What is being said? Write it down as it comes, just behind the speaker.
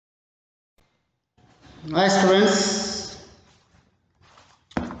Hi students,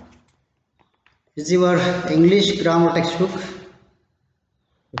 this is your English grammar textbook.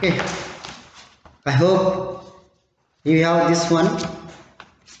 Okay, I hope you have this one.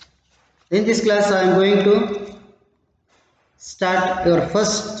 In this class, I am going to start your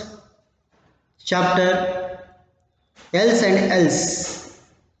first chapter, else and else,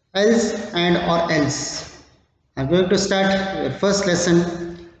 else and or else. I am going to start your first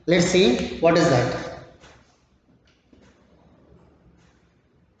lesson. Let's see what is that.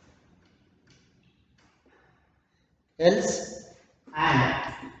 Else and,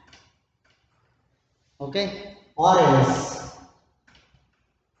 okay, or else.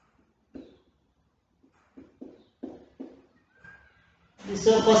 This is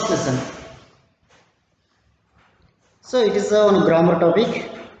your first lesson. So it is on grammar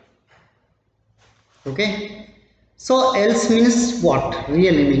topic. Okay. So else means what?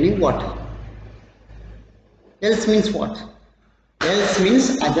 Really meaning what? Else means what? Else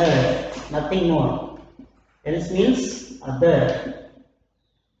means other, nothing more. Else means other.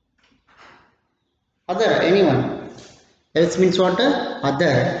 Other, anyone. Else means what?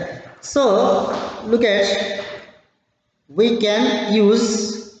 Other. So look at, we can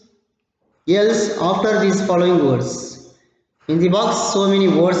use else after these following words. In the box so many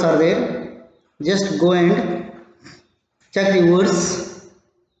words are there. Just go and check the words.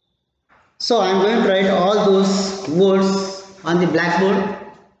 So I am going to write all those words on the blackboard.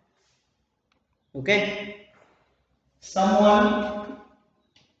 Okay. Someone,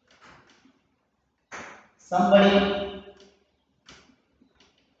 somebody,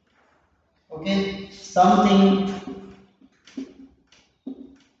 okay, something,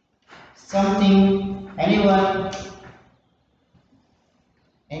 something, anyone,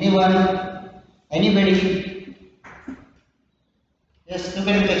 anybody. Just look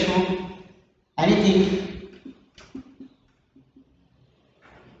at the textbook. Anything,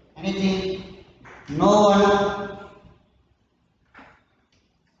 no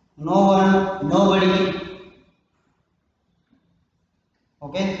one, nobody,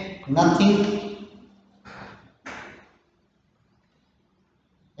 okay, nothing,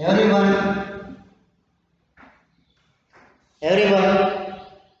 everyone, everybody,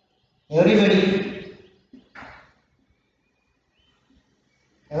 everything,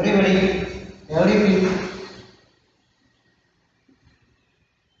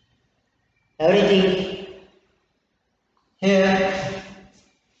 everything, here,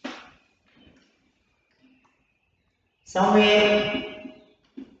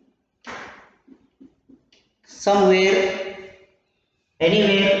 somewhere,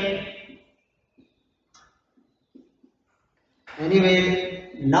 anywhere,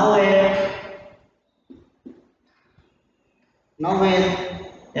 nowhere,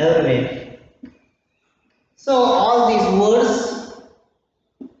 everywhere. So all these words,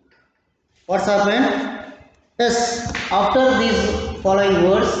 what's happened? Yes, after these following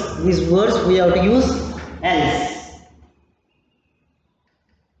words, these words we have to use else.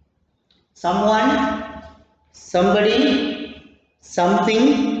 Someone, somebody, something,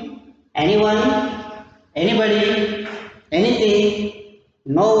 anyone, anybody, anything,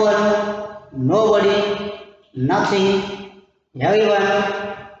 no one, nobody, nothing, everyone,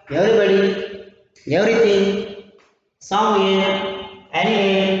 everybody, everything, somewhere,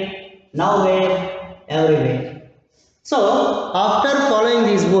 anywhere, nowhere, everywhere. So after following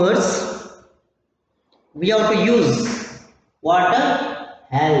these words, we have to use what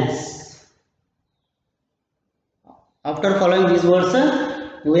else. After following these words,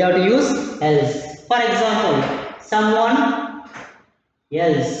 we have to use else. For example, someone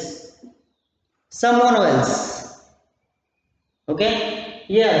else, someone else. Okay,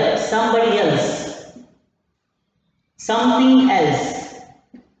 here somebody else, something else.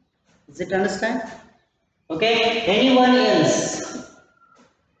 Is it understand? Okay, anyone else,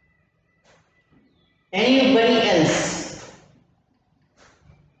 anybody else.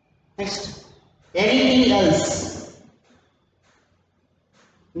 Next, anything else.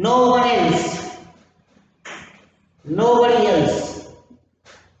 No one else, nobody else,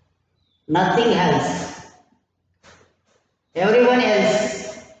 nothing else, everyone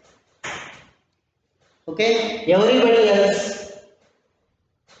else, okay, everybody else,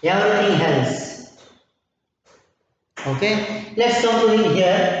 everything else. Okay, let's come to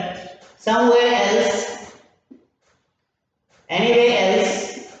here, somewhere else, anywhere else,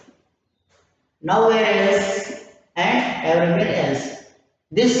 nowhere else, and everywhere else.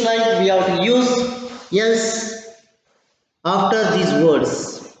 This like we have to use else after these words.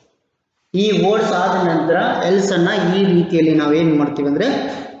 ಈ words ಆದ ನಂತರ else ಅನ್ನ ಈ ರೀತಿಯಲ್ಲಿ ನಾವು ಏನು ಮಾಡ್ತೀವಿ ಅಂದ್ರೆ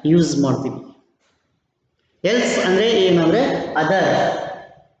ಯೂಸ್ ಮಾಡ್ತೀವಿ. Else andre ಏನಂದ್ರೆ other.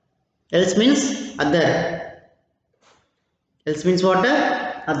 Else means other. Else means what?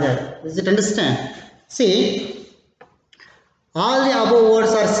 Other. Does it understand? See, all the above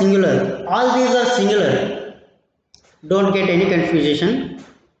words are singular. All these are singular. Don't get any confusion.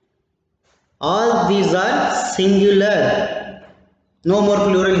 All these are singular. No more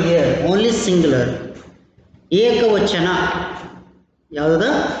plural here. Only singular. Ekavachana.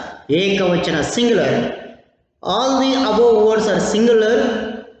 Yavada? Ekavachana. Singular. All the above words are singular.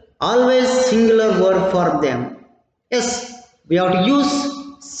 Always singular word for them. Yes, we have to use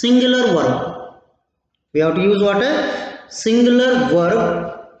singular verb. We have to use what? Singular verb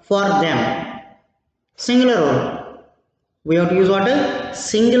for them. Singular verb. We have to use what?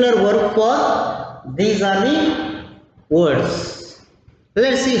 Singular verb for these are the words.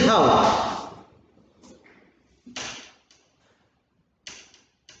 Let's see how.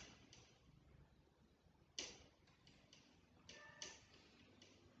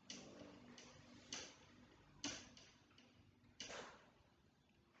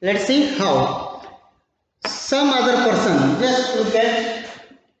 Let's see how. Some other person. Just look at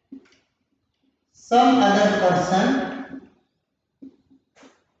some other person.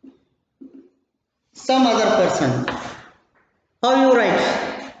 Some other person. How you write?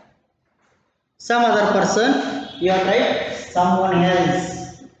 Some other person. You write someone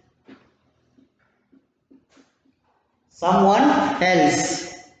else. Someone else.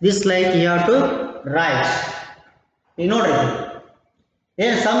 This like you have to write. You know right?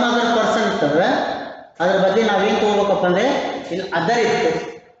 ಏನು some other person ಇರ್ತಂದ್ರೆ ಅದ್ರ ಬಗ್ಗೆ ನಾವೇನು ತಗೋಬೇಕಪ್ಪ ಅಂದ್ರೆ ಇಲ್ಲಿ other ಇತ್ತು,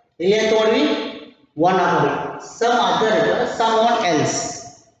 ಇಲ್ಲಿ ಏನು ತಗೊಂಡ್ವಿ ಒನ್ ಹಾಕೋದ್ವಿ. ಸಮ್ ಅದರ್ ಇತ್ತು, some one else.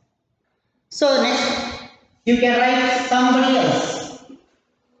 So next you can write somebody else.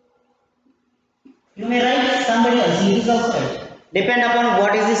 You may write somebody else. It is also right. Depend upon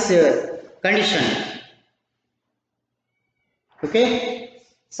what is this condition. Okay.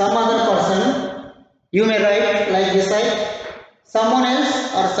 Some other person. You may write like this side. Someone else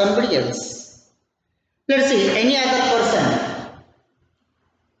or somebody else. Let's see, any other person.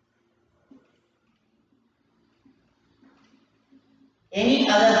 Any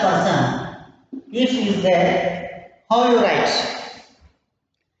other person. If is there, how you write?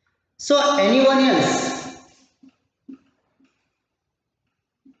 So anyone else.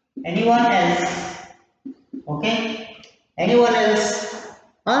 Anyone else. Okay. Anyone else.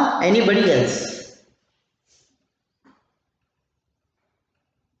 Anybody else.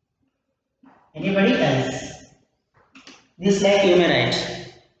 Anybody else. This like you may write.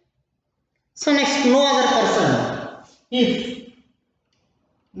 So next, no other person. If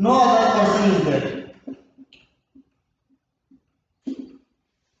no other person is there.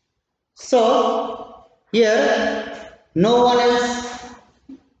 So here no one else.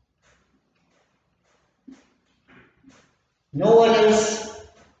 No one else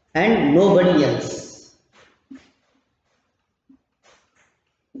and nobody else.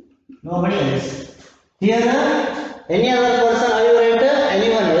 Nobody else. Here, any other person, are you write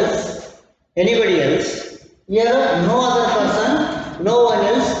anyone else, anybody else. Here, no other person, no one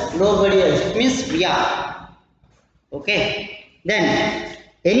else, nobody else. Means yeah. Okay. Then,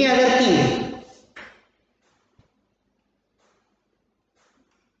 any other thing.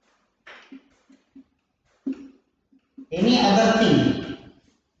 Any other thing.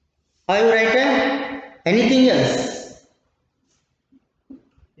 How you write anything else.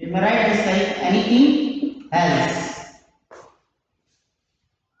 You may write this like anything else.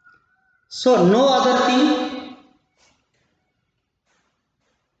 So no other thing.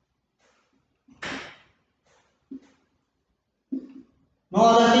 No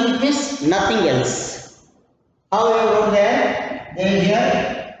other thing means nothing else. How you wrote there? Then here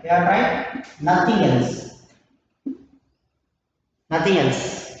they are right. Nothing else. Nothing else.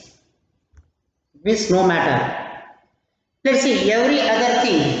 Means no matter. Let's see every other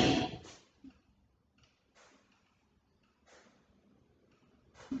thing.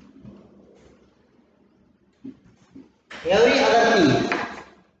 Every other thing.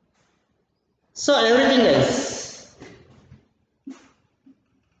 So everything else.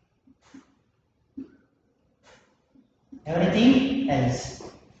 Everything else.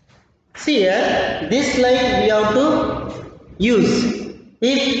 See here, this like we have to use.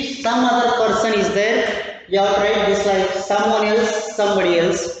 If some other person is there, you have to write this like someone else, somebody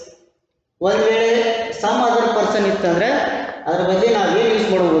else. ಒಂದು ವೇಳೆ some other person ಇತ್ತಂದ್ರೆ ಅದರ ಬಗ್ಗೆ ನಾವು ಏನು use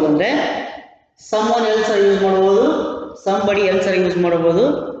ಮಾಡಬಹುದು ಅಂದ್ರೆ someone else use ಮಾಡಬಹುದು, somebody else ಯೂಸ್ ಮಾಡಬಹುದು,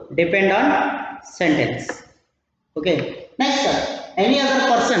 depend on sentence. Okay. Next, any other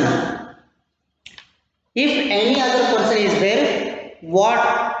person. If any other person is there, what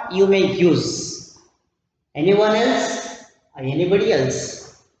you may use? anyone else or anybody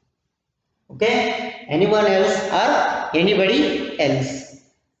else. Okay, anyone else or anybody else.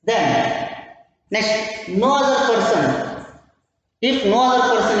 Then next, no other person. If no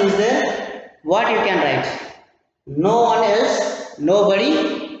other person is there, what you can write? No one else,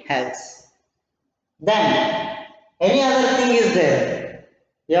 nobody else. Then any other thing is there,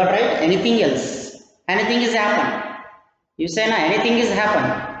 you have to write anything else. Anything is happen, you say na, anything is happen.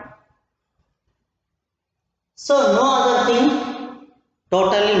 So no other thing,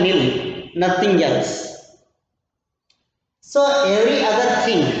 totally nil, nothing else. So every other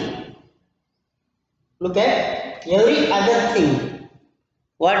thing, look at every other thing,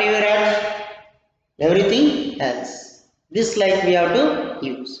 what you write? Everything else. This like we have to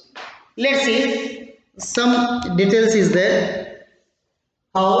use. Let's see some details is there.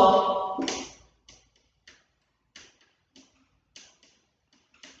 How?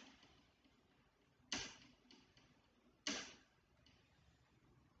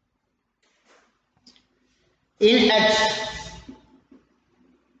 In at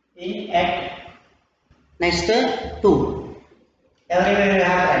next to, everywhere we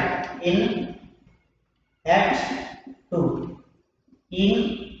have that in at to,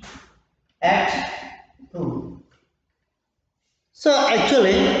 in at to. So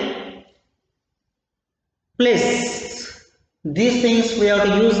actually place, these things we have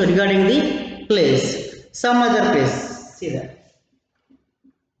to use regarding the place. Some other place, see that,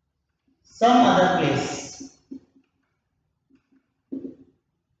 some other place.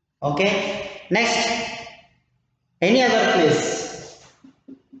 Okay, next, any other place.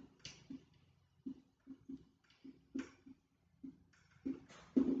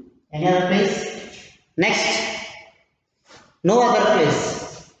 Any other place. Next, no other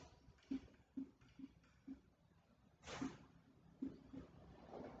place.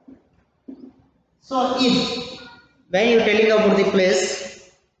 So if when you are telling about the place,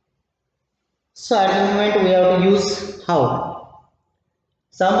 so at the moment we have to use how.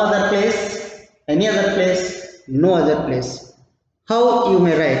 Some other place, any other place, no other place. How you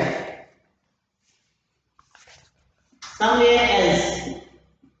may write? Somewhere else.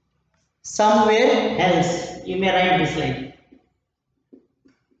 Somewhere else. You may write this line.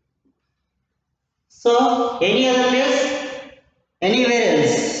 So any other place, anywhere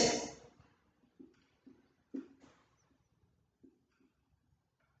else.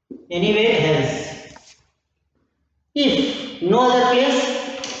 Anywhere else. If no other place,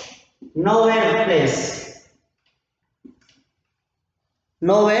 nowhere place.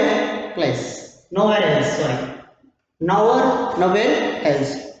 Nowhere place. Nowhere else, sorry. Nowhere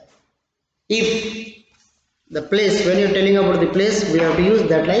else. If the place, when you are telling about the place, we have to use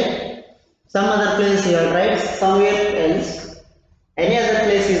that like some other place, you have to write somewhere else. Any other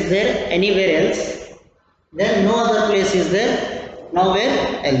place is there, anywhere else. Then no other place is there,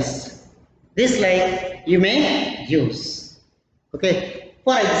 nowhere else. This like you may use. Okay,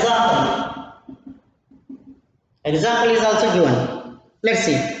 for example is also given. Let's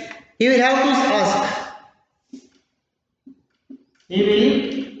see, you will have to ask, you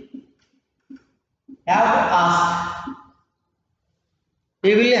will have to ask,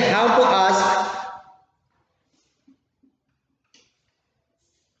 you will have to ask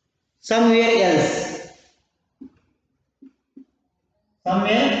somewhere else.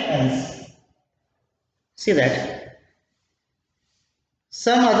 Somewhere else. See that,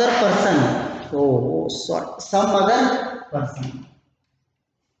 some other person. Oh sorry, some other person.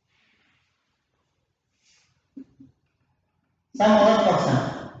 Some other person.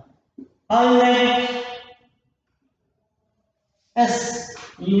 How you write it? Yes,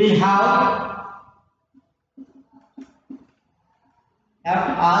 you will have to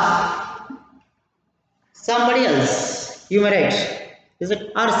ask somebody else. You may write, is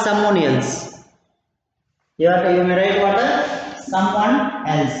it, or someone else. You may write what? Someone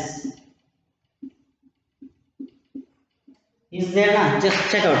else. Is there na? Just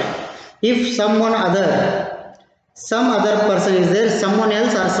check out. If some other person is there, someone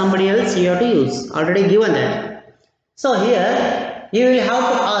else or somebody else, you have to use. Already given that. So here you will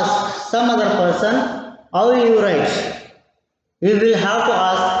have to ask some other person. How you write? You will have to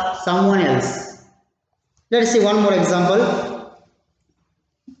ask someone else. Let's see one more example.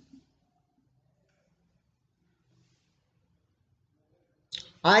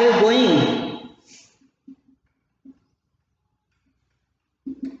 Are you going?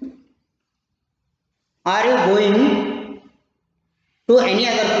 Are you going to any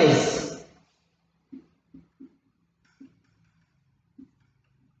other place?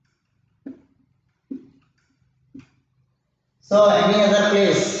 So any other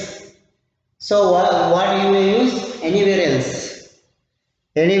place. So So what you may use? Anywhere else.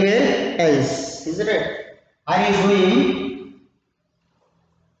 Anywhere else. Is it right? Are you going?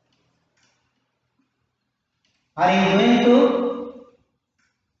 Are you going to?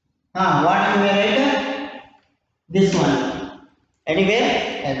 What you may write? This one. Anywhere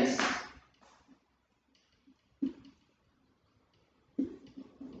else.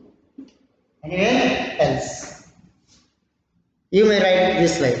 Anywhere else. You may write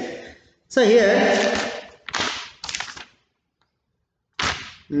this line. So here,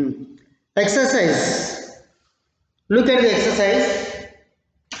 exercise. Look at the exercise.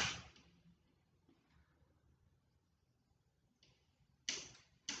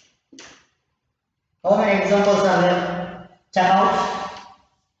 How many examples are there? Check out.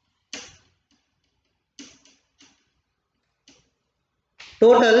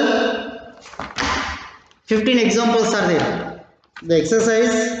 Total 15 examples are there. The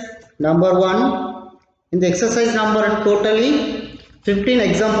exercise number 1. In the exercise number totally 15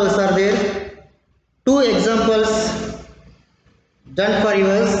 examples are there. 2 examples done for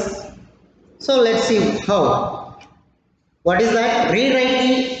yours. So let's see how. What is that?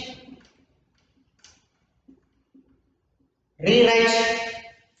 Rewrite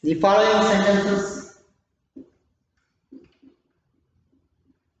the following sentences.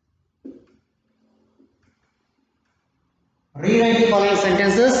 Rewrite the following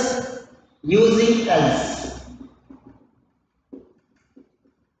sentences using else.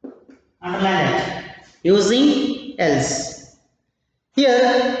 Underline it. Using else.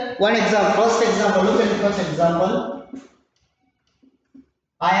 Here, one example. First example. Look at the first example.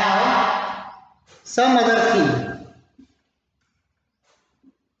 I have some other thing.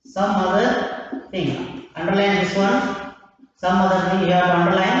 Some other thing. Underline this one. Some other thing. You have to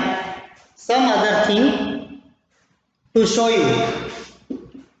underline. Some other thing to show you.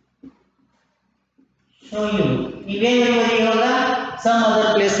 Show you. ಇವೇನು ಬರೆಯುವಾಗ some other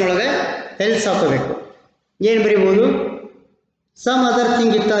place ಒಳಗೆ else ಹಾಕಬೇಕು. ಏನು ಬರೆಯಬಹುದು? Some other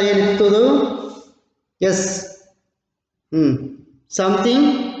thing ಇತ್ತ ಏನಿತ್ತದು? Yes. Something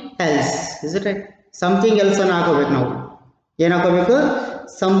else. Is it right? Something else ಅನ್ನು ಹಾಕಬೇಕು ನಾವು. ಏನು ಹಾಕಬೇಕು?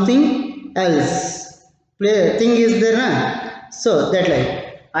 Something else. Play thing is there na? So that like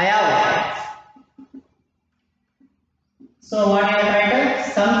I have. So what I have written?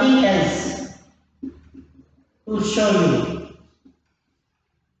 Something else to show you.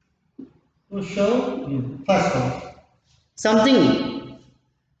 To show you. First one. Something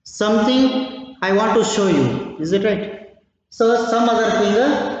I want to show you. Is it right? So some other thing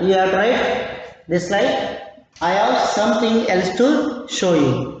you have to write this like I have something else to show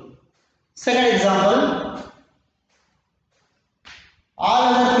you. Second example. All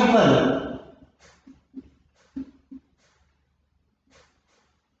other people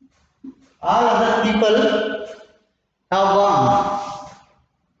have gone.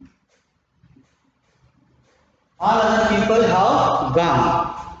 All other people have gone.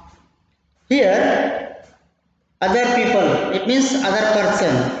 Here, other people, it means other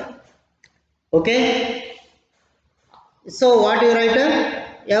person. Okay? So, what you write?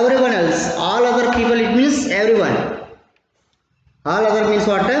 Everyone else. All other people, it means everyone. All other means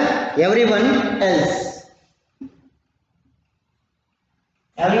what? Everyone else.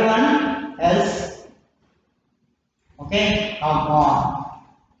 Everyone else. Okay? Have gone.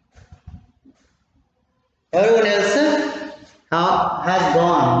 Everyone else has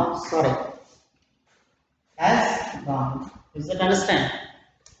gone. Sorry. Has gone. Is that understand?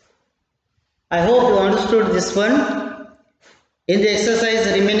 I hope you understood this one. In the exercise,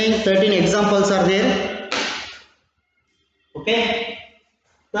 remaining 13 examples are there. Okay?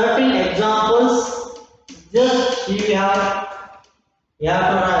 13 examples. Just you have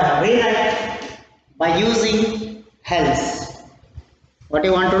to rewrite by using else. What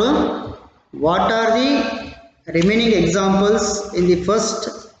you want to do? What are the remaining examples in the first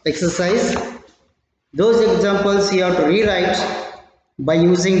exercise? Those examples you have to rewrite by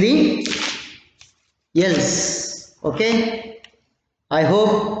using the else. Okay? I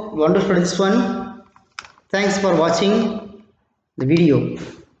hope you understood this one. Thanks for watching the video.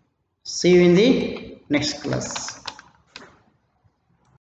 See you in the next class.